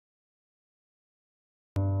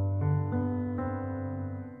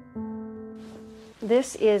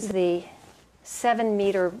This is the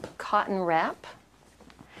 7-meter cotton wrap.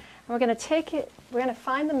 And we're going to take it, we're going to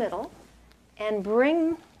find the middle and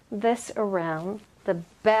bring this around the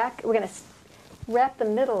back. We're going to wrap the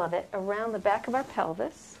middle of it around the back of our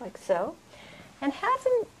pelvis, like so, and have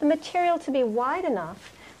the material to be wide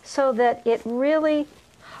enough so that it really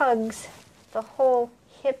hugs the whole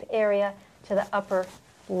hip area to the upper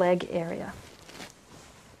leg area,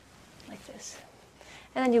 like this.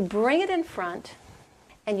 And then you bring it in front,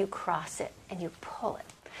 and you cross it, and you pull it.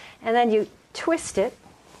 And then you twist it,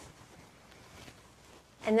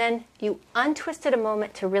 and then you untwist it a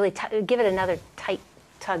moment to really give it another tight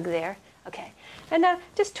tug there. Okay. And now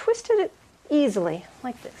just twist it easily,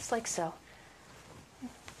 like this, like so.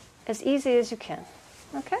 As easy as you can.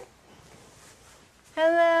 Okay?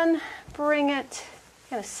 And then bring it,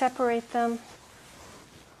 kind of separate them,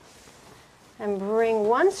 and bring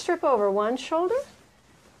one strip over one shoulder,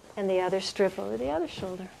 and the other strip over the other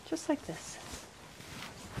shoulder, just like this.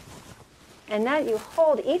 And now you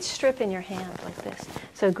hold each strip in your hand like this.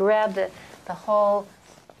 So grab the whole,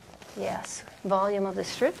 yes, volume of the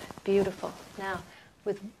strip. Beautiful. Now,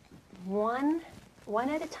 with one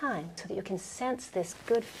at a time, so that you can sense this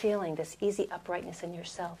good feeling, this easy uprightness in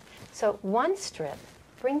yourself. So one strip,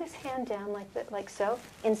 bring this hand down like so,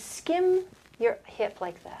 and skim your hip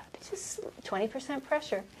like that. It's just 20%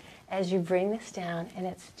 pressure as you bring this down, and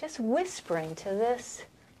it's just whispering to this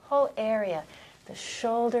whole area. The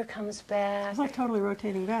shoulder comes back. It's like totally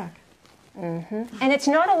rotating back. Mm-hmm. And it's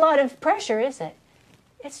not a lot of pressure, is it?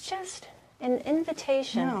 It's just an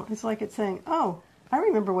invitation. No, it's like it's saying, oh, I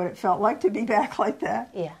remember what it felt like to be back like that.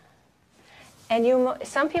 Yeah. And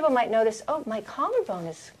some people might notice, oh, my collarbone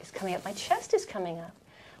is coming up, my chest is coming up.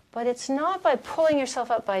 But it's not by pulling yourself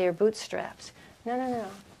up by your bootstraps. No, no, no.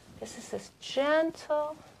 This is this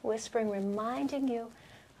gentle whispering, reminding you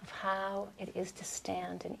of how it is to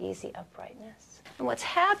stand in easy uprightness. And what's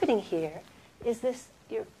happening here is this,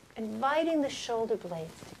 you're inviting the shoulder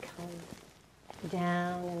blades to come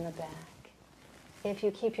down in the back. If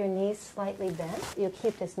you keep your knees slightly bent, you'll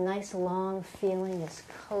keep this nice long feeling, this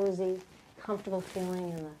cozy, comfortable feeling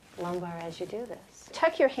in the lumbar as you do this.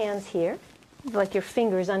 Tuck your hands here, like your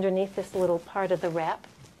fingers underneath this little part of the wrap.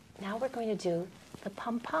 Now we're going to do the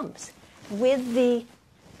pum-pums with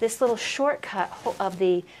this little shortcut of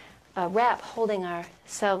the wrap holding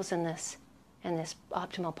ourselves in this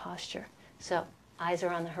optimal posture. So eyes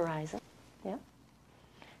are on the horizon. Yeah.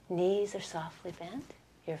 Knees are softly bent.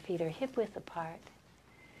 Your feet are hip width apart.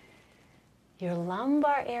 Your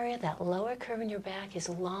lumbar area, that lower curve in your back, is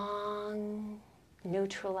long,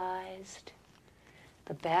 neutralized.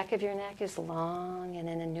 The back of your neck is long and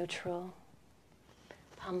in a neutral.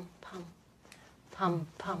 Pum, pum, pum,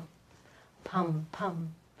 pum, pum,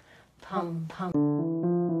 pum, pum,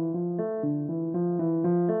 pum.